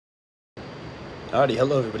Alrighty,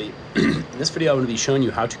 hello everybody. In this video I'm going to be showing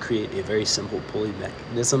you how to create a very simple pulley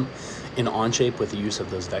mechanism in OnShape with the use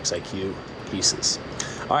of those VEX IQ pieces.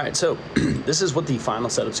 Alright, so this is what the final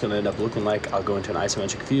setup is going to end up looking like. I'll go into an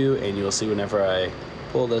isometric view and you'll see whenever I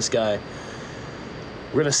pull this guy,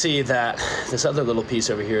 we're going to see that this other little piece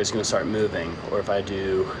over here is going to start moving. Or if I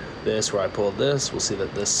do this where I pull this, we'll see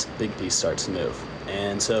that this big piece starts to move.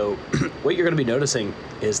 And so what you're going to be noticing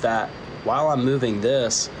is that while I'm moving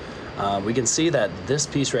this, we can see that this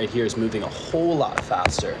piece right here is moving a whole lot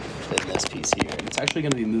faster than this piece here. And it's actually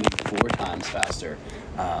going to be moving 4 times faster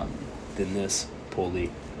than this pulley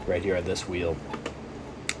right here at this wheel.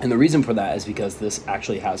 And the reason for that is because this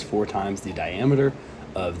actually has 4 times the diameter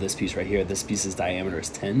of this piece right here. This piece's diameter is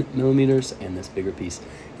 10 millimeters and this bigger piece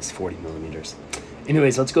is 40 millimeters.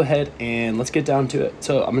 Anyways, let's go ahead and let's get down to it.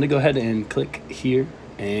 So I'm going to go ahead and click here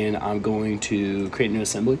and I'm going to create a new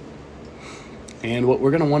assembly. And what we're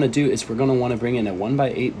going to want to do is we're going to want to bring in a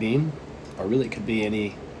 1x8 beam, or really it could be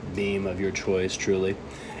any beam of your choice, truly.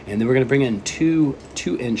 And then we're going to bring in two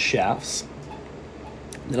 2-inch shafts.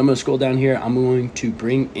 Then I'm going to scroll down here. I'm going to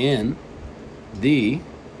bring in the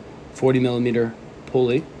 40 millimeter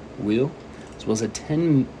pulley wheel, as well as a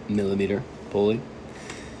 10 millimeter pulley.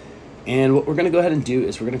 And what we're going to go ahead and do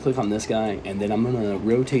is we're going to click on this guy, and then I'm going to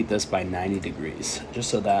rotate this by 90 degrees, just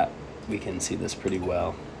so that we can see this pretty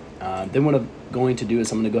well. Then what I'm going to do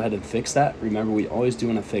is I'm going to go ahead and fix that. Remember, we always do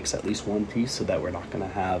want to fix at least one piece so that we're not going to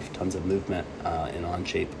have tons of movement in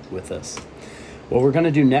OnShape with this. What we're going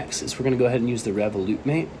to do next is we're going to go ahead and use the revolute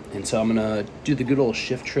mate. And so I'm going to do the good old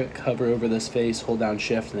shift trick, hover over this face, hold down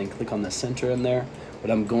shift, and then click on the center in there.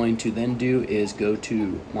 What I'm going to then do is go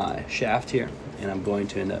to my shaft here, and I'm going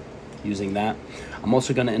to end up using that. I'm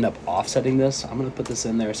also going to end up offsetting this. I'm going to put this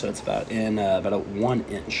in there so it's about a 1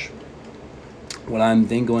 inch. What I'm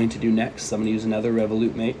then going to do next is I'm going to use another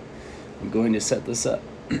revolute mate. I'm going to set this up.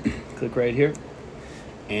 Click right here.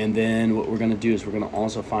 And then what we're going to do is we're going to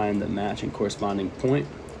also find the matching corresponding point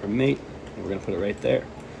or mate, and we're going to put it right there.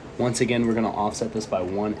 Once again, we're going to offset this by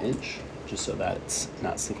 1 inch, just so that it's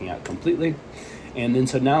not sticking out completely. And then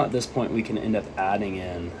so now at this point we can end up adding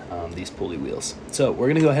in these pulley wheels. So we're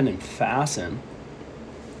going to go ahead and fasten.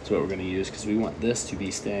 That's what we're going to use because we want this to be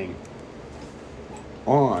staying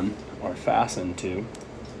on or fastened to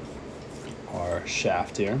our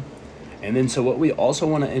shaft here. And then so what we also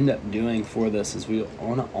want to end up doing for this is we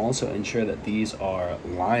want to also ensure that these are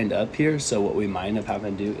lined up here. So what we might end up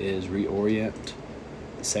having to do is reorient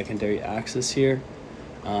the secondary axis here.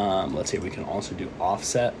 Let's say we can also do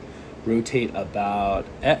offset, rotate about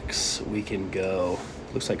X. We can go,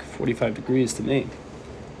 looks like 45 degrees to me.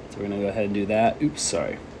 So we're going to go ahead and do that. Oops,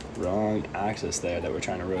 sorry. Wrong axis there that we're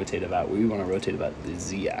trying to rotate about. We want to rotate about the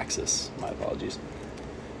Z axis. My apologies.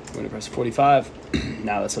 We're going to press 45.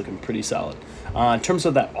 Now that's looking pretty solid. In terms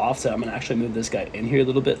of that offset, I'm going to actually move this guy in here a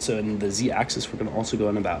little bit. So in the Z axis, we're going to also go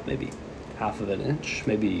in about maybe 1/2 inch,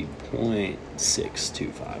 maybe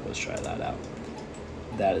 0.625. Let's try that out.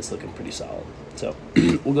 That is looking pretty solid. So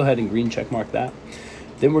we'll go ahead and green check mark that.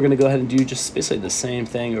 Then we're going to go ahead and do just basically the same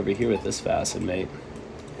thing over here with this fasten mate.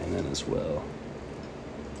 And then as well,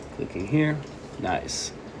 clicking here,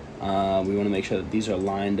 nice. We want to make sure that these are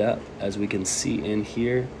lined up. As we can see in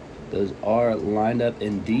here, those are lined up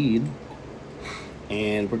indeed.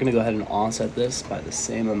 And we're going to go ahead and offset this by the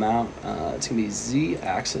same amount. It's going to be Z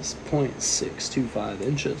axis 0.625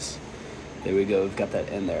 inches. There we go, we've got that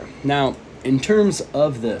in there. Now, in terms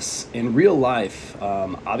of this, in real life,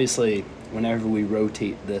 obviously, whenever we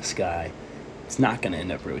rotate this guy, it's not going to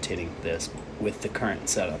end up rotating this with the current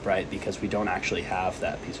setup, right? Because we don't actually have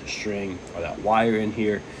that piece of string or that wire in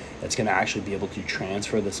here that's going to actually be able to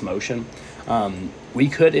transfer this motion. We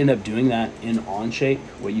could end up doing that in OnShape.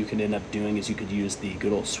 What you could end up doing is you could use the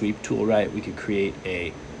good old sweep tool, right? We could create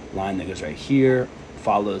a line that goes right here,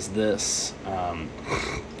 follows this, and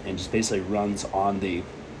just basically runs on the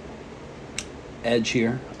edge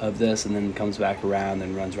here of this, and then comes back around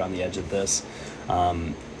and runs around the edge of this.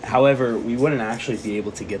 However, we wouldn't actually be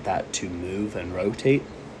able to get that to move and rotate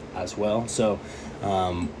as well. So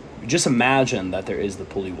just imagine that there is the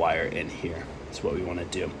pulley wire in here. That's what we want to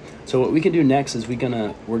do. So what we can do next is we're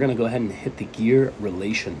gonna go ahead and hit the gear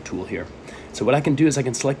relation tool here. So what I can do is I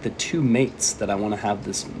can select the 2 mates that I want to have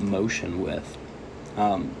this motion with.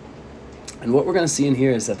 And what we're going to see in here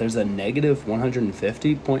is that there's a negative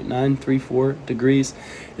 150.934 degrees.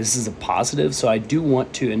 This is a positive, so I do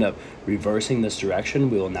want to end up reversing this direction.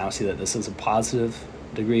 We will now see that this is a positive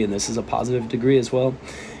degree and this is a positive degree as well.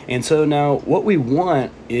 And so now what we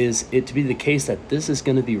want is it to be the case that this is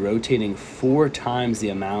going to be rotating 4 times the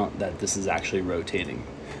amount that this is actually rotating.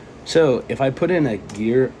 So if I put in a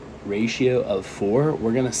gear ratio of 4,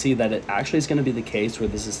 we're going to see that it actually is going to be the case where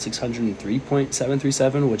this is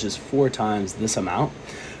 603.737, which is 4 times this amount.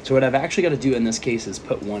 So what I've actually got to do in this case is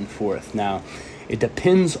put 1/4. Now, it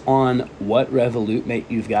depends on what Revolute mate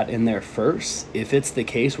you've got in there first. If it's the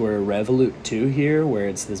case where a Revolute 2 here, where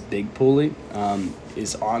it's this big pulley,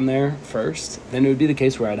 is on there first, then it would be the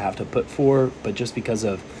case where I'd have to put 4, but just because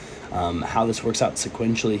of how this works out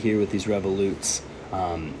sequentially here with these Revolutes,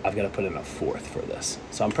 I've got to put in a 4th for this.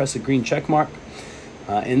 So I'm pressing the green check mark.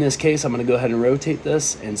 In this case, I'm going to go ahead and rotate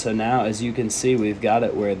this. And so now, as you can see, we've got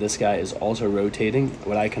it where this guy is also rotating.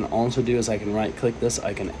 What I can also do is I can right click this,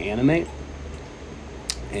 I can animate.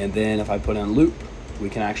 And then if I put in loop, we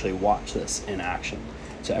can actually watch this in action.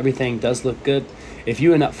 So everything does look good. If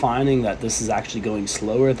you end up finding that this is actually going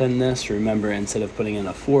slower than this, remember, instead of putting in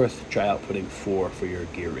a 4th, try out putting 4 for your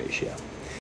gear ratio.